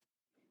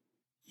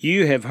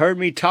You have heard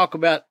me talk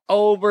about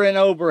over and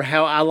over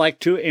how I like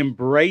to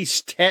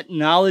embrace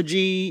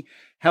technology,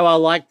 how I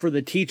like for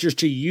the teachers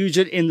to use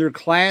it in their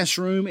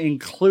classroom,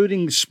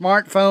 including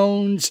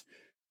smartphones,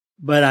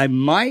 but I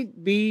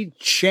might be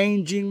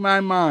changing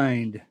my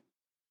mind,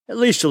 at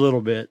least a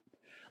little bit.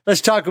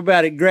 Let's talk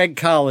about it. Greg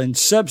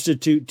Collins,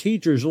 Substitute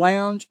Teachers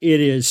Lounge.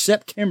 It is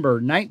September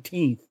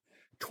 19th,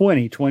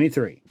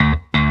 2023.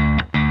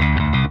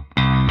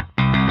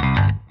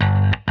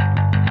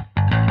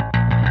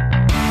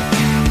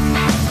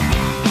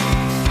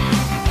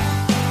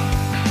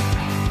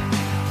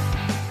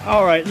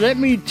 All right, let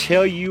me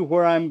tell you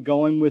where I'm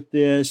going with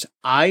this.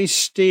 I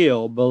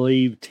still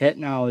believe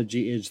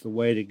technology is the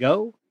way to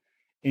go.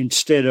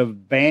 Instead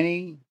of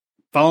banning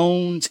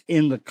phones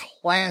in the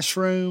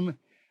classroom,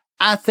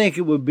 I think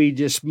it would be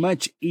just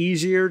much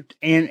easier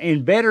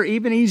and better,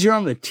 even easier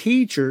on the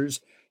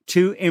teachers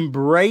to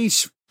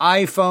embrace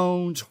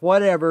iPhones,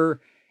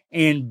 whatever,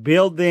 and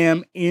build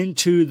them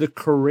into the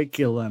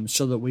curriculum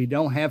so that we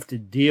don't have to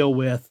deal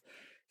with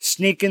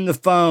sneaking the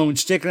phone,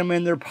 sticking them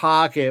in their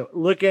pocket,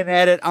 looking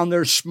at it on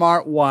their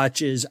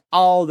smartwatches,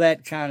 all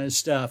that kind of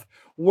stuff.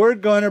 We're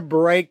going to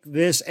break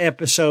this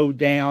episode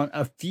down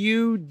a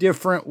few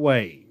different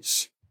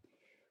ways.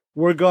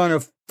 We're going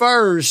to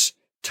first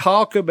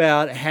talk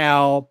about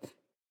how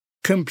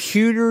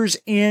computers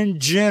in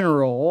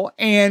general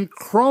and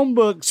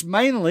Chromebooks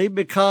mainly,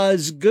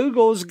 because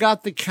Google's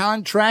got the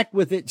contract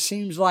with it,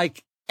 seems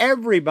like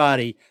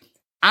everybody.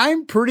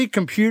 I'm pretty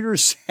computer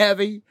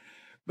savvy,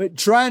 but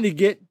trying to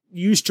get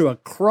used to a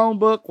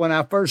Chromebook when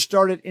I first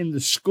started in the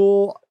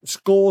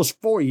schools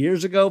 5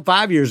 years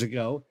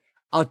ago,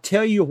 I'll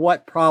tell you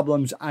what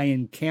problems I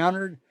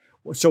encountered.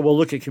 So we'll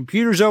look at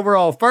computers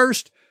overall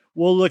first.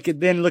 We'll look at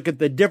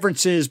the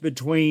differences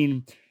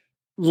between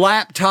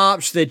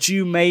laptops that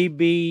you may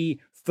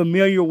be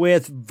familiar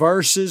with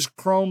versus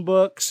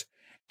Chromebooks.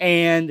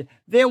 And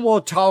then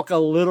we'll talk a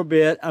little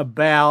bit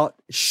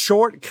about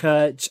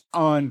shortcuts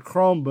on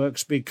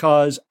Chromebooks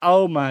because,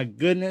 oh my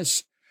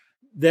goodness,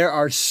 there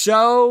are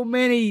so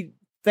many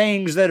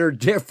things that are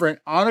different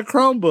on a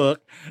Chromebook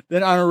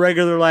than on a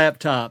regular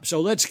laptop.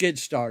 So let's get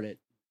started.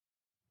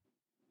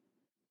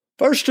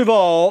 First of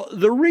all,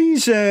 the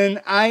reason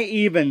I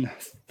even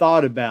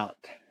thought about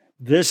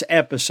this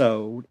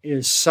episode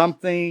is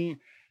something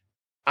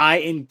I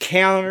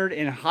encountered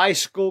in high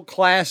school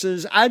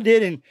classes. I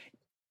did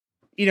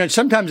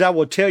sometimes I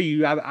will tell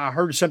you, I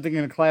heard something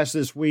in a class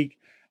this week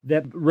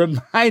that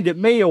reminded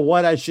me of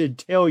what I should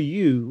tell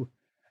you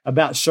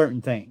about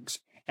certain things.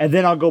 And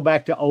then I'll go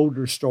back to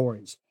older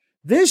stories.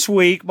 This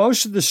week,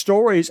 most of the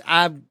stories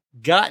I've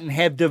gotten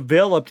have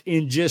developed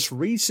in just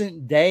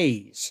recent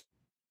days.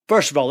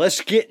 First of all,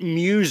 let's get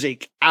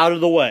music out of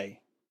the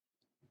way.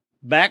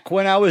 Back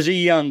when I was a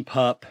young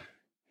pup,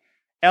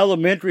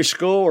 elementary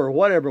school or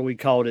whatever we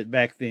called it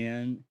back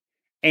then,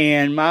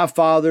 and my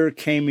father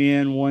came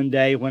in one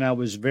day when I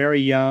was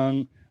very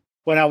young,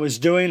 when I was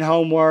doing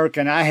homework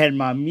and I had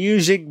my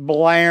music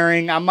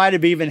blaring. I might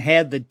have even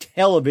had the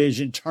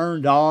television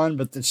turned on,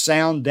 but the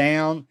sound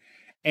down.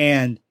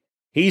 And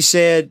he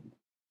said,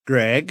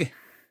 "Greg,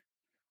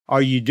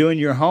 are you doing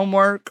your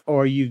homework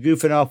or are you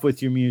goofing off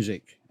with your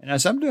music?" And I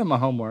said, "I'm doing my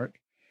homework."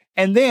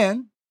 And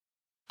then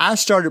I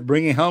started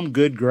bringing home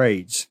good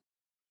grades.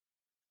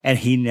 And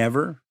he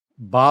never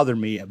bothered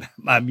me about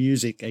my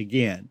music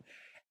again.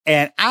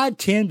 And I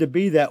tend to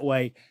be that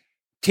way.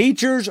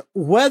 Teachers,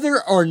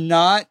 whether or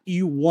not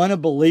you want to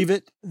believe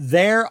it,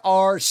 there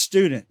are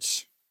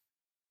students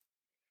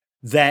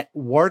that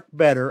work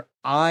better.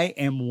 I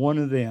am one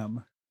of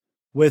them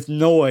with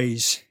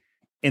noise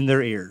in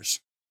their ears.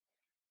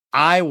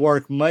 I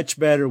work much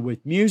better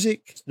with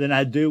music than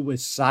I do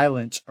with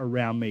silence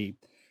around me.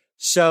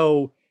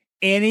 So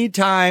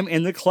anytime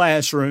in the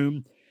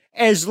classroom,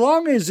 as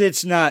long as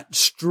it's not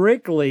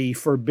strictly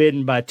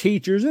forbidden by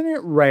teachers, and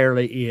it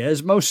rarely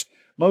is, most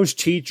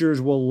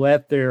teachers will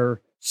let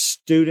their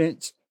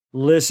students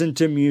listen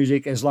to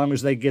music as long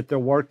as they get their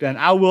work done.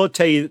 I will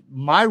tell you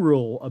my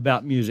rule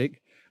about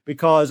music,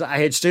 because I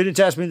had students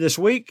ask me this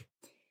week,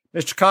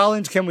 "Mr.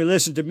 Collins, can we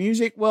listen to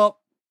music?" Well,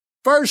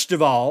 first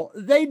of all,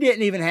 they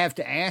didn't even have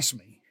to ask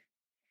me.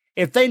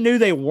 If they knew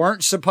they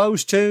weren't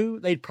supposed to,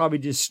 they'd probably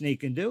just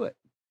sneak and do it.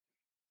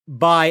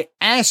 By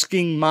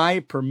asking my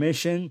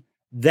permission,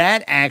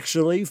 that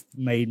actually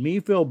made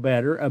me feel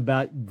better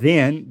about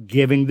then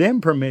giving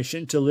them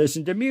permission to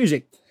listen to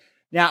music.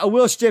 Now, I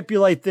will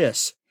stipulate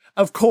this.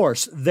 Of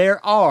course, there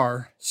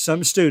are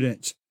some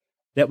students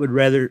that would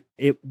rather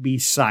it be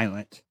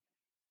silent.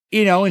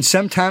 And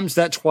sometimes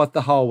that's what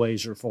the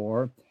hallways are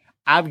for.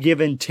 I've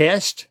given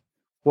tests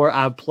where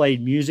I've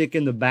played music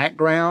in the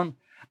background.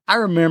 I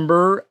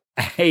remember,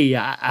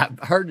 I've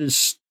heard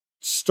this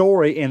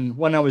story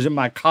when I was in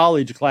my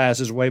college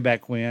classes way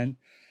back when,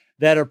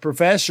 that a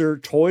professor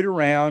toyed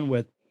around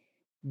with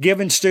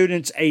giving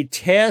students a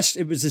test.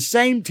 It was the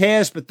same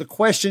test, but the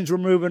questions were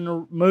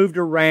moved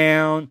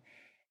around,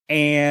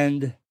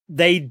 and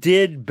they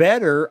did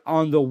better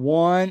on the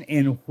one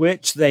in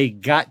which they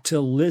got to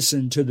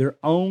listen to their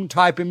own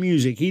type of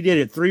music. He did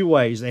it 3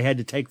 ways. They had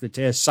to take the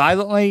test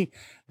silently.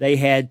 They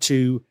had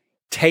to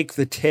take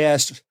the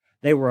test.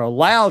 They were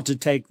allowed to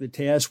take the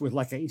test with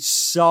like a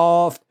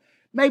soft,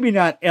 maybe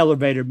not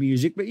elevator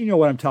music, but you know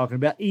what I'm talking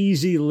about.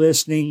 Easy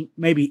listening,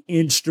 maybe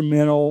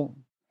instrumental,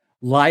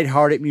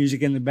 lighthearted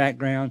music in the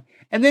background.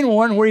 And then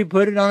one where he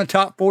put it on a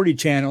top 40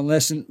 channel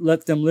and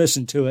let them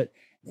listen to it.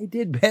 They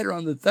did better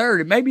on the third,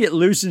 and maybe it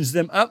loosens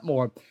them up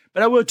more.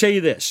 But I will tell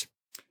you this.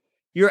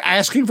 You're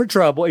asking for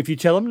trouble if you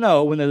tell them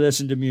no when they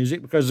listen to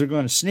music, because they're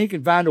going to sneak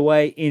and find a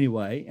way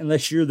anyway,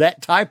 unless you're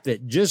that type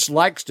that just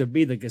likes to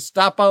be the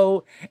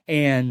Gestapo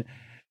and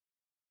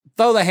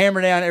throw the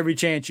hammer down every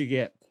chance you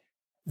get.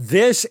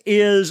 This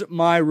is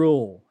my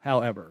rule,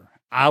 however.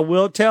 I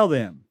will tell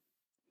them,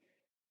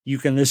 you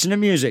can listen to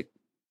music,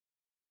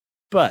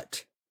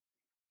 but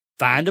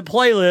find a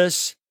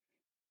playlist.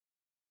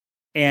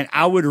 And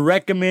I would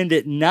recommend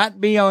it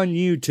not be on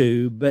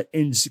YouTube, but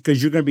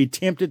because you're going to be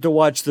tempted to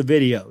watch the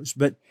videos,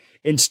 but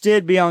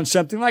instead be on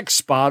something like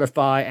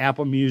Spotify,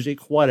 Apple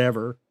Music,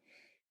 whatever,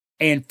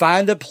 and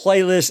find a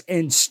playlist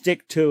and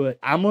stick to it.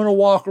 I'm going to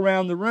walk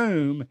around the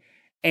room,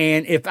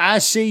 and if I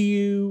see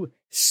you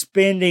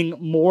spending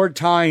more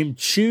time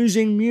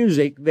choosing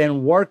music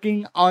than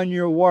working on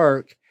your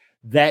work,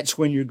 that's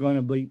when you're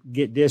going to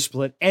get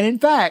disciplined. And in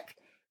fact,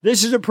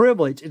 this is a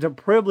privilege. It's a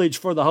privilege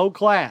for the whole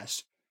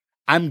class.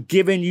 I'm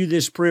giving you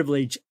this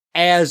privilege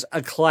as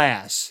a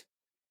class.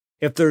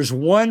 If there's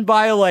one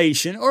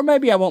violation, or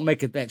maybe I won't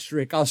make it that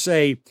strict, I'll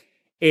say,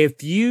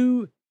 if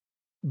you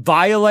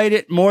violate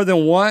it more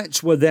than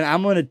once, well, then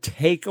I'm going to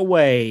take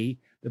away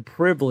the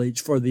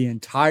privilege for the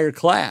entire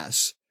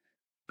class,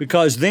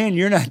 because then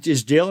you're not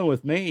just dealing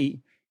with me.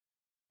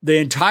 The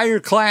entire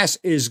class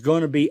is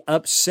going to be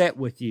upset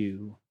with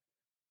you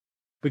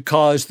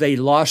because they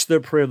lost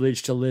their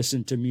privilege to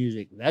listen to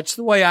music. That's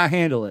the way I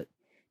handle it.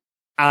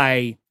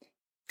 I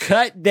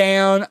cut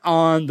down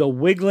on the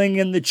wiggling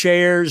in the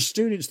chairs.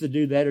 Students that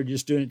do that are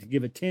just doing it to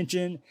give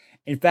attention.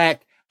 In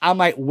fact, I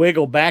might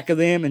wiggle back of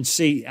them and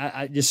see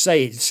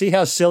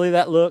how silly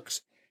that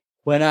looks.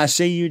 When I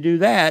see you do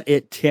that,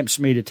 it tempts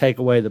me to take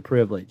away the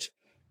privilege.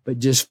 But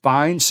just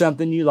find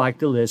something you like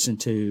to listen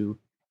to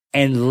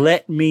and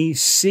let me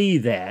see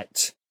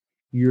that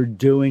you're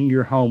doing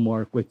your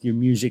homework with your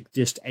music,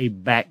 just a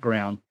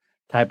background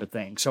type of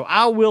thing. So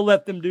I will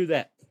let them do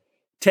that.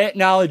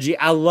 Technology.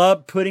 I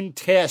love putting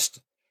tests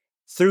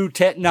through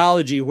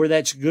technology, where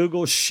that's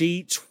Google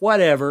Sheets,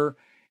 whatever,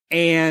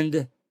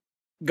 and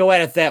go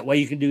at it that way.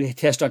 You can do a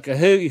test on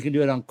Kahoot. You can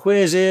do it on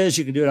quizzes.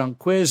 You can do it on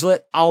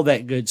Quizlet, all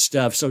that good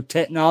stuff. So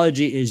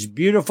technology is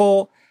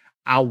beautiful.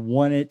 I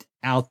want it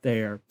out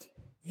there.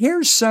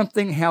 Here's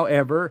something,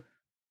 however,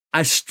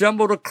 I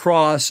stumbled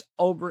across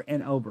over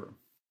and over.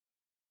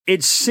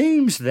 It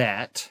seems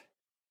that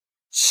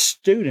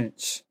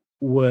students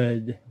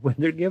would, when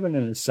they're given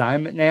an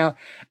assignment now,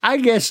 I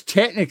guess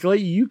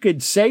technically you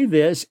could say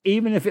this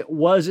even if it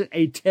wasn't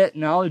a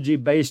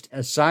technology-based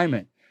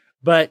assignment,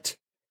 but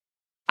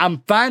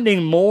I'm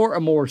finding more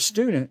and more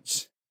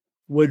students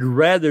would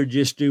rather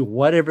just do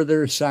whatever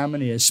their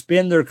assignment is,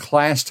 spend their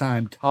class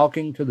time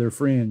talking to their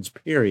friends,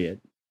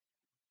 period,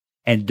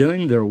 and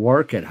doing their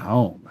work at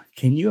home.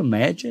 Can you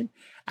imagine?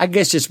 I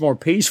guess it's more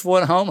peaceful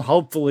at home.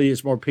 Hopefully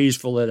it's more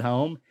peaceful at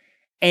home.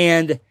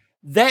 And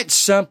that's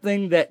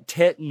something that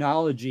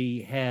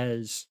technology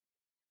has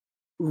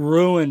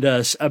ruined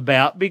us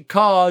about,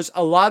 because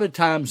a lot of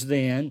times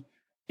then,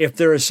 if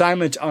their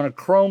assignment's on a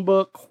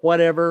Chromebook,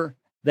 whatever,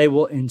 they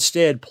will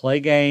instead play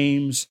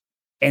games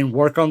and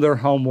work on their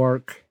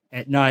homework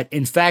at night.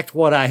 In fact,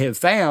 what I have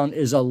found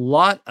is a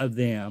lot of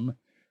them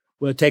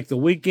will take the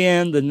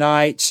weekend, the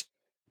nights,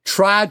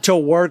 try to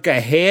work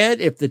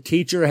ahead if the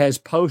teacher has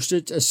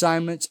posted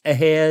assignments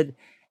ahead,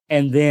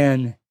 and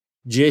then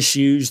just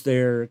use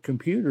their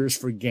computers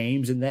for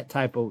games and that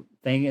type of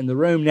thing in the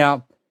room.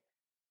 Now,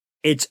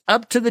 it's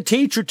up to the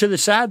teacher to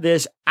decide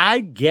this. I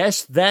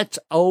guess that's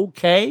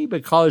okay,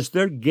 because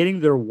they're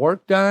getting their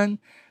work done.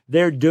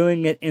 They're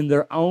doing it in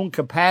their own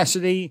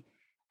capacity.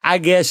 I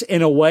guess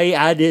in a way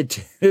I did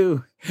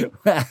too.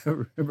 I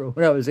remember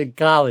when I was in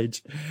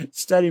college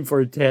studying for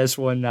a test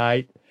one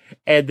night,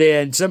 and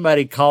then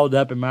somebody called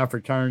up in my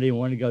fraternity and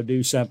wanted to go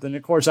do something.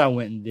 Of course, I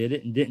went and did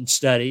it and didn't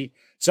study.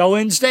 So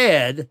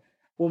instead,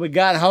 when we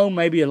got home,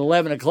 maybe at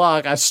 11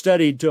 o'clock, I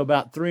studied till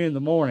about 3 in the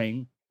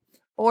morning.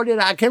 Or did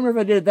I can't remember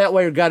if I did it that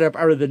way or got up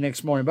early the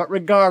next morning. But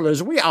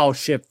regardless, we all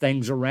shift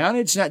things around.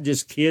 It's not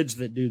just kids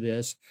that do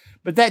this,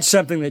 but that's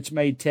something that's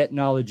made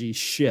technology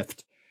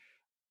shift.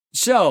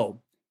 So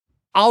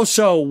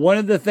also, one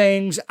of the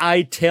things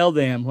I tell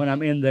them when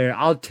I'm in there,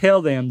 I'll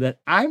tell them that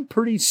I'm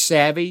pretty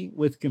savvy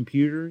with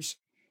computers.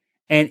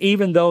 And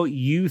even though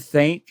you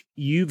think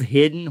you've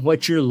hidden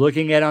what you're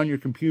looking at on your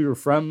computer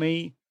from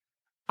me,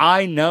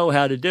 I know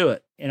how to do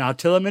it. And I'll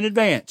tell them in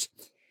advance.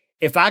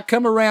 If I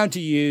come around to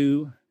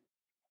you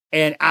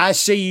and I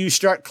see you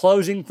start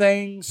closing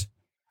things,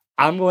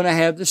 I'm going to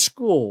have the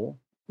school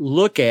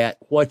look at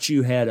what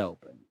you had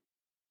open.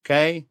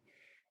 Okay?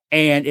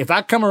 And if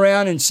I come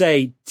around and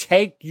say,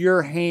 take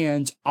your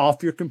hands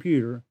off your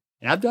computer,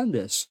 and I've done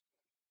this,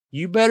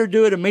 you better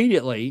do it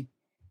immediately,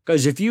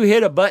 because if you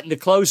hit a button to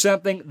close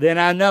something, then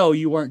I know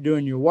you weren't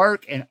doing your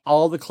work, and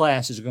all the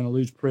class is going to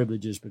lose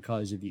privileges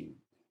because of you.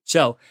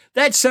 So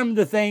that's some of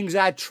the things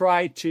I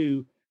try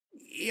to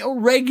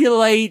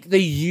regulate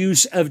the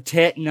use of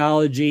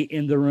technology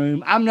in the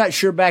room. I'm not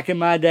sure back in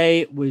my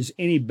day it was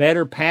any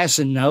better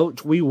passing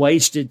notes. We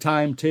wasted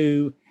time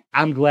too.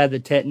 I'm glad the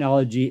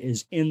technology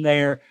is in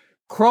there.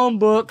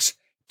 Chromebooks,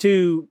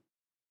 to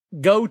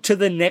go to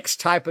the next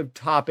type of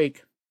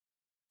topic,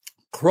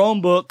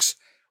 Chromebooks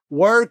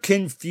were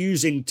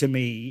confusing to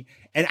me.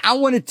 And I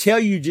want to tell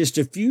you just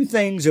a few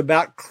things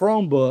about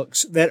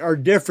Chromebooks that are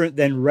different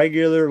than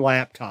regular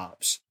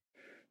laptops.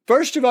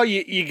 First of all,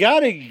 you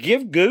got to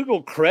give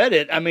Google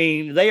credit. I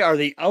mean, they are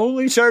the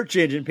only search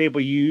engine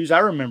people use. I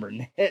remember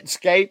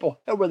Netscape, or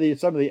whatever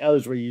some of the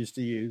others we used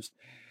to use.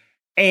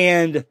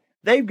 And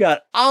they've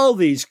got all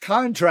these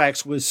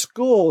contracts with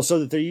schools so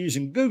that they're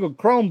using Google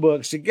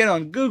Chromebooks to get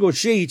on Google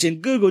Sheets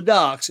and Google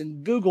Docs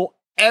and Google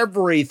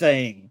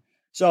everything.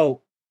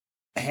 So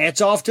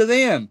hats off to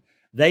them.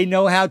 They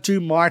know how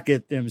to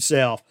market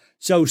themselves.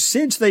 So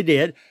since they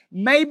did,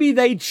 maybe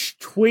they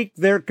tweaked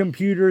their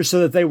computers so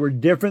that they were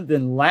different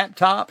than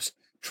laptops,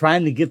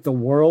 trying to get the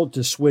world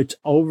to switch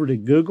over to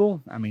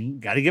Google. I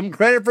mean, got to give them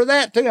credit for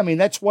that too. I mean,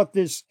 that's what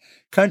this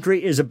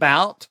country is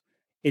about.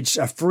 It's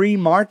a free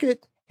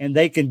market, and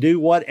they can do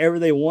whatever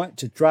they want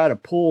to try to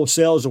pull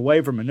sales away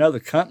from another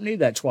company.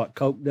 That's what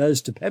Coke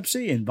does to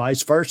Pepsi, and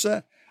vice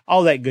versa.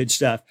 All that good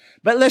stuff.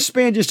 But let's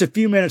spend just a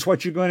few minutes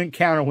what you're going to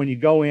encounter when you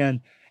go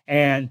in.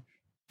 And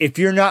if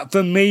you're not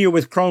familiar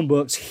with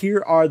Chromebooks,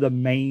 here are the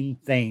main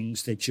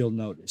things that you'll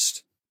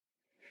notice.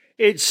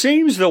 It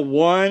seems the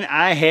one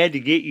I had to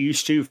get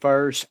used to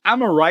first.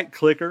 I'm a right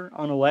clicker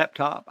on a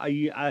laptop.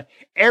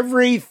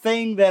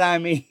 Everything that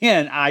I'm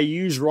in, I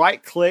use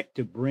right click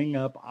to bring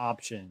up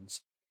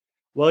options.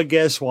 Well,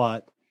 guess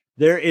what?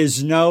 There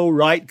is no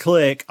right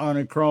click on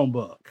a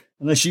Chromebook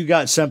unless you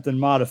got something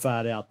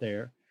modified out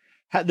there.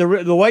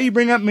 The way you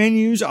bring up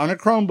menus on a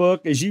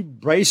Chromebook is you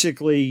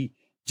basically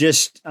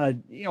just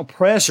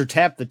press or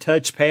tap the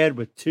touchpad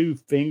with two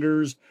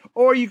fingers,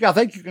 or I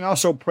think you can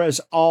also press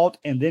Alt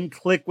and then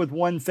click with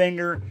one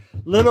finger.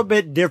 A little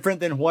bit different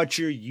than what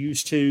you're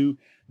used to.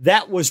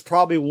 That was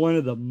probably one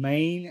of the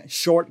main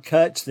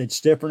shortcuts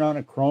that's different on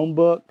a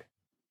Chromebook.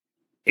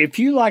 If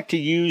you like to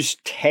use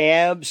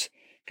tabs,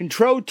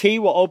 Control T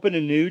will open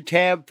a new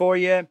tab for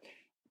you.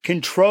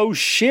 Control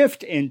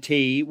Shift and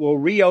T will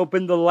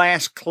reopen the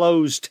last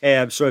closed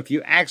tab. So if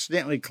you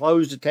accidentally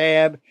closed a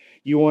tab,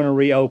 you want to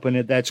reopen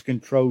it. That's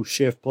Control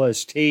Shift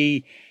plus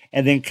T.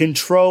 And then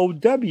Control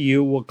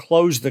W will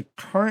close the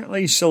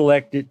currently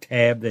selected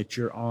tab that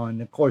you're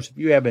on. Of course, if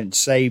you haven't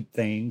saved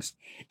things,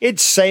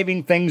 it's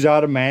saving things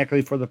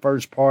automatically for the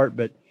first part.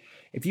 But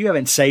if you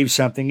haven't saved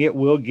something, it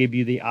will give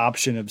you the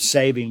option of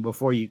saving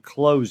before you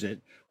close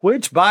it.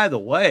 Which, by the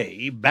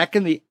way, back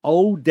in the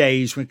old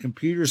days when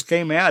computers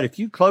came out, if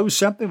you closed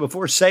something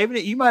before saving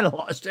it, you might have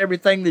lost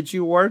everything that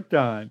you worked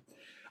on.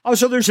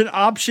 Also, there's an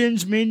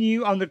options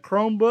menu on the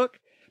Chromebook.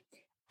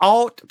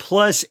 Alt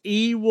plus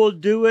E will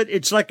do it.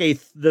 It's like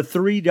the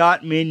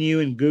three-dot menu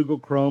in Google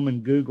Chrome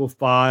and Google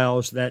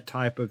Files, that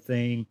type of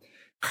thing.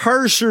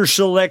 Cursor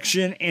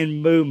selection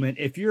and movement.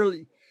 If you're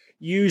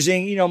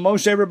using,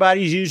 most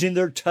everybody's using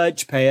their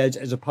touchpads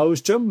as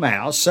opposed to a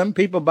mouse. Some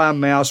people buy a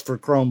mouse for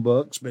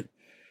Chromebooks, but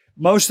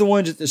most of the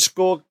ones that the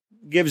school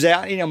gives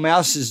out,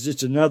 mouse is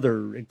just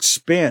another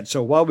expense.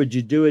 So why would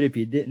you do it if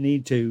you didn't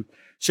need to?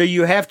 So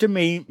you have to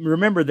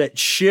remember that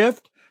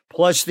Shift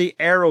plus the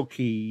arrow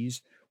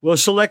keys will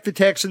select the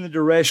text in the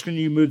direction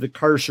you move the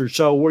cursor.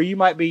 So where you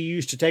might be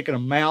used to taking a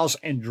mouse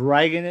and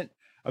dragging it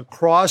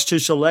across to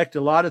select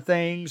a lot of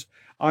things,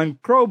 on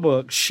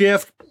Chromebook,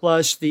 Shift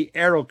plus the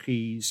arrow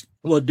keys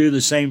will do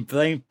the same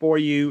thing for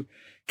you.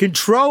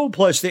 Control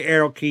plus the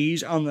arrow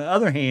keys, on the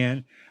other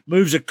hand,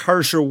 moves a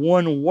cursor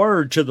one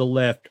word to the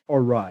left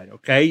or right,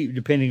 okay,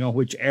 depending on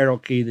which arrow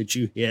key that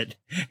you hit.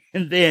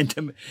 And then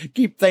to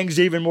keep things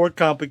even more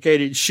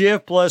complicated,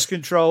 Shift plus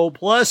Control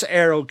plus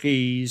arrow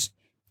keys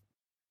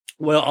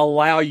will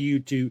allow you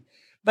to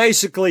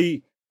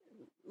basically,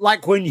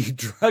 like when you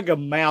drag a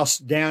mouse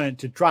down and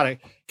to try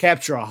to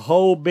capture a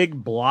whole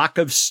big block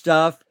of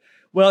stuff,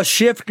 well,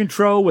 Shift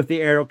Control with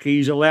the arrow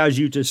keys allows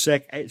you to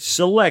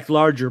select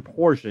larger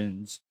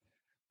portions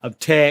of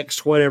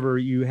text, whatever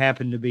you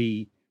happen to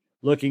be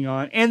looking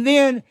on. And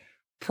then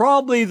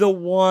probably the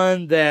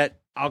one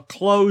that I'll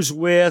close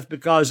with,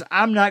 because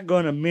I'm not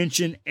going to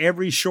mention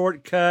every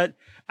shortcut.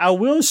 I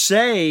will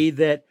say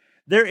that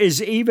there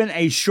is even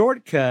a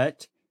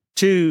shortcut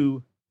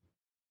to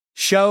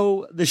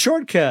show the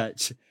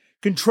shortcuts.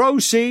 Control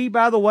C,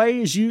 by the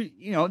way, is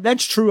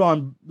that's true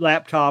on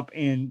laptop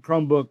and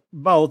Chromebook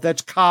both.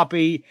 That's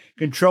copy.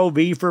 Control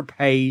V for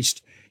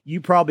paste. You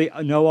probably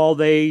know all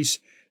these.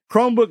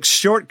 Chromebook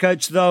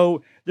shortcuts,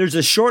 though, there's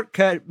a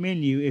shortcut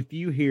menu. If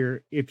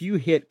you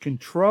hit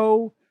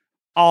Control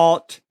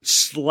Alt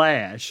 /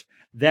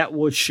 that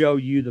will show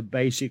you the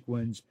basic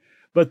ones.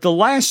 But the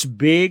last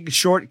big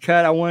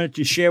shortcut I wanted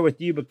to share with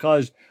you,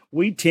 because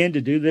we tend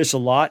to do this a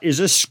lot, is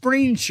a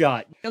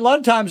screenshot. A lot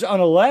of times on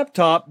a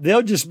laptop,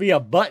 there'll just be a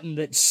button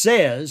that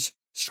says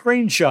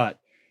screenshot.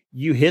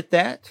 You hit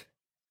that,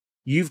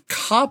 you've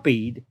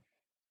copied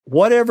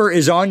whatever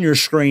is on your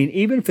screen,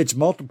 even if it's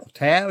multiple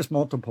tabs,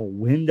 multiple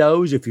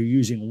windows, if you're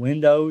using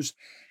Windows,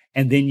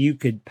 and then you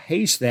could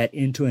paste that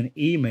into an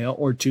email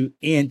or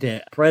into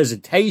a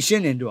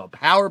presentation, into a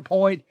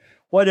PowerPoint,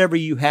 whatever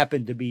you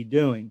happen to be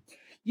doing.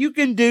 You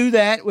can do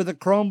that with a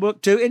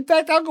Chromebook too. In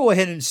fact, I'll go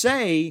ahead and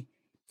say,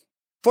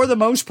 for the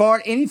most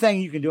part, anything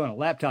you can do on a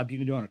laptop, you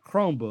can do on a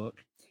Chromebook.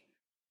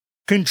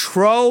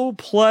 Control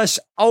plus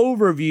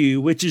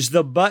Overview, which is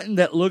the button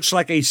that looks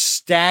like a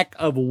stack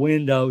of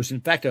windows.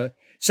 In fact,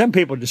 some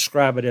people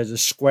describe it as a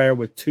square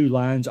with two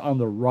lines on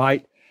the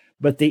right,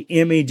 but the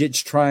image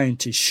it's trying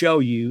to show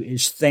you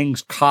is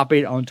things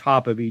copied on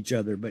top of each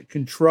other. But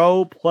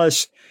Control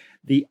plus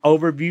the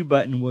Overview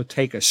button will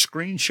take a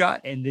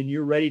screenshot, and then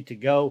you're ready to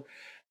go.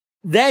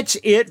 That's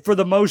it for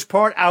the most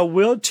part. I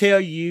will tell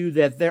you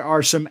that there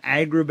are some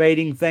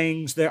aggravating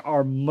things. There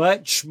are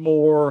much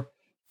more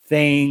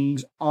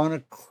things on a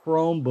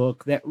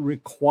Chromebook that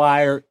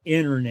require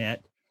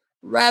internet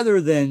rather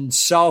than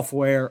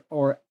software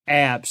or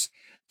apps.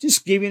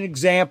 Just give you an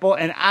example,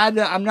 and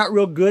I'm not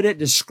real good at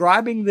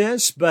describing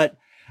this, but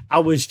I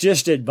was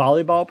just at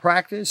volleyball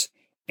practice,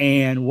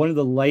 and one of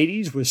the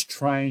ladies was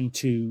trying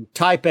to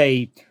type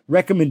a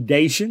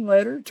recommendation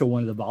letter to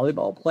one of the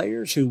volleyball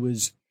players who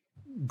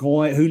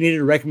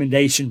needed a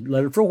recommendation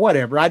letter for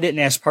whatever. I didn't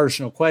ask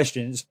personal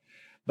questions,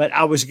 but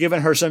I was giving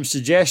her some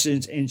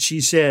suggestions, and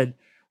she said,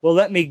 well,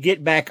 let me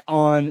get back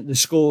on the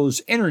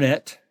school's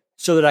internet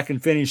so that I can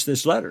finish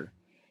this letter.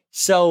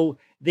 So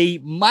the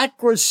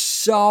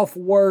Microsoft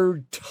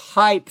Word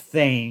type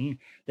thing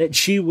that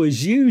she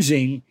was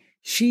using,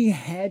 she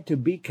had to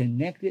be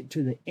connected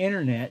to the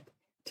internet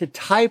to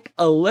type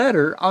a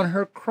letter on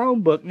her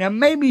Chromebook. Now,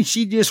 maybe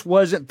she just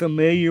wasn't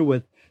familiar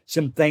with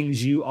some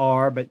things you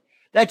are, but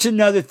that's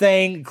another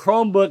thing.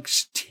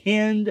 Chromebooks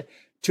tend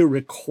to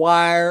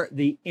require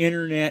the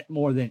internet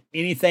more than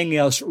anything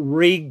else,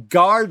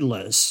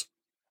 regardless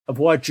of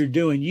what you're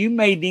doing. You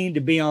may need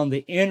to be on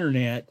the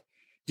internet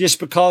just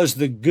because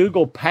the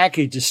Google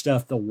package of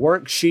stuff, the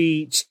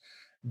worksheets,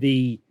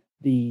 the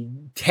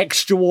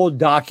textual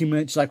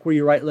documents, like where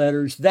you write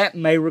letters, that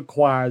may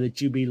require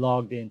that you be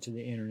logged into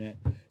the internet.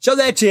 So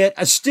that's it.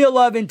 I still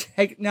love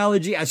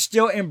technology. I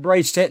still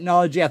embrace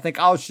technology. I think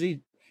all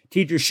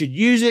teachers should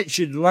use it,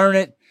 should learn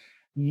it.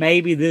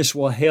 Maybe this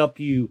will help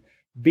you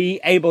be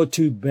able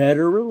to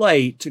better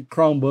relate to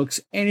Chromebooks.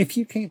 And if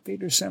you can't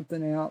figure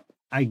something out,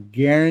 I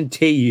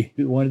guarantee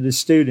you one of the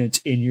students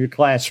in your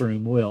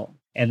classroom will,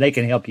 and they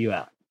can help you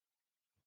out.